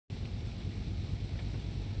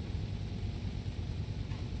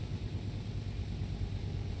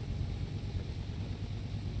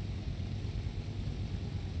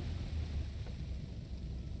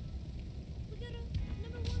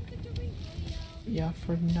Yeah,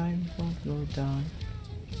 for 9 won't go down.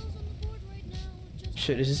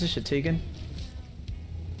 Shit, is this shit taken?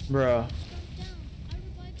 Bruh.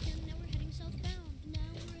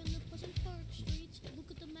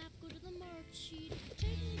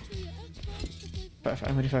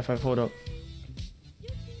 Five, hold up.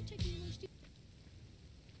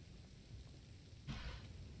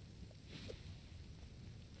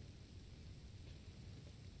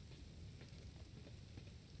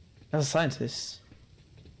 That's a scientist.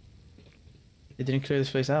 They didn't clear this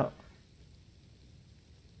place out.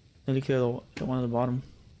 They only clear the one at the bottom.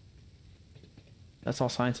 That's all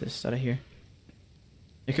scientists that I hear.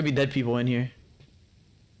 There could be dead people in here.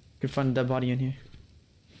 You could find a dead body in here.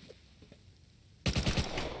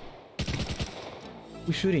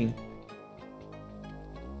 Who's shooting?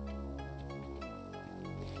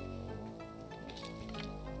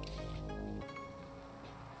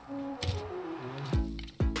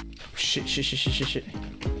 Shit.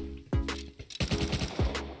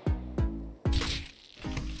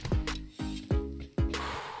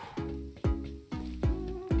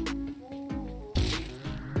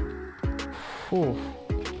 Oh.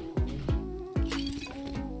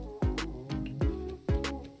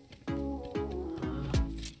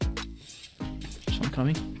 Someone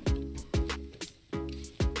coming?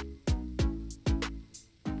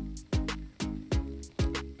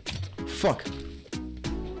 Fuck.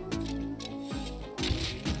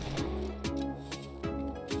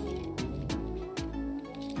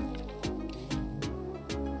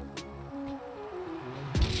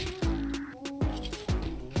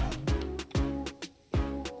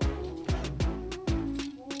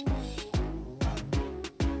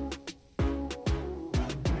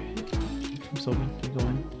 It's open. We go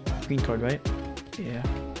in. Green card, right? Yeah.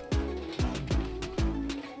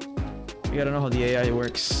 You gotta know how the AI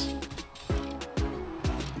works.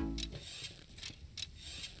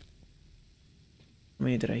 How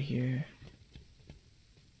many did I hear?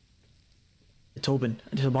 It's open.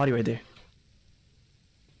 There's a body right there.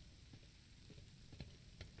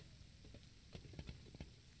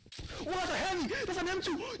 Oh, that's a heavy! That's an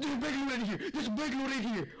M2! There's a big loot in here! There's a big loot in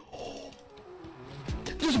here! Oh.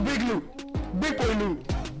 There's a big loot! Big boy loot!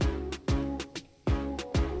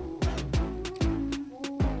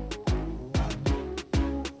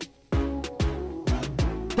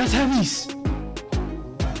 That's heavies!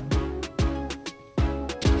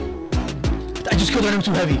 I just killed an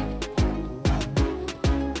M2 heavy.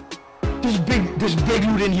 There's big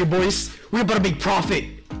loot in here, boys. We're about to make profit.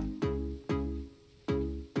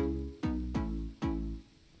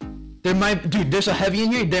 Dude, there's a heavy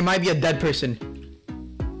in here. There might be a dead person.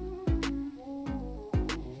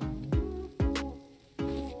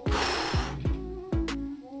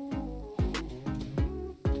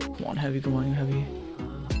 Come on, heavy. Come on, heavy.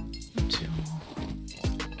 Two.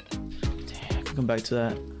 Damn, I can come back to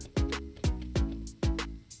that.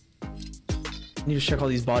 I need to check all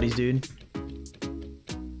these bodies, dude.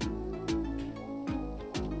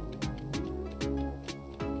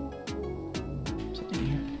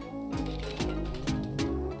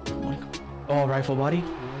 Oh, rifle body.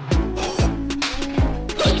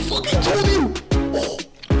 I fucking told you! Oh.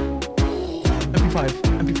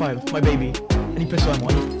 MP5, my baby. I need pistol ammo.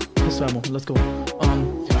 Let's go.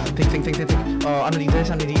 Think. Underneath this,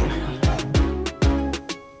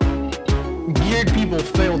 Geared people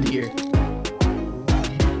failed here.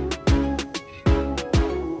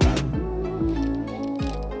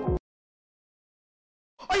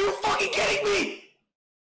 Are you fucking kidding me?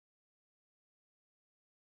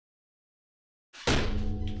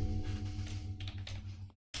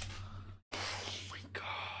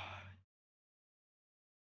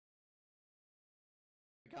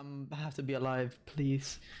 I have to be alive,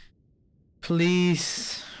 please.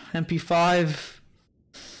 Please. MP5.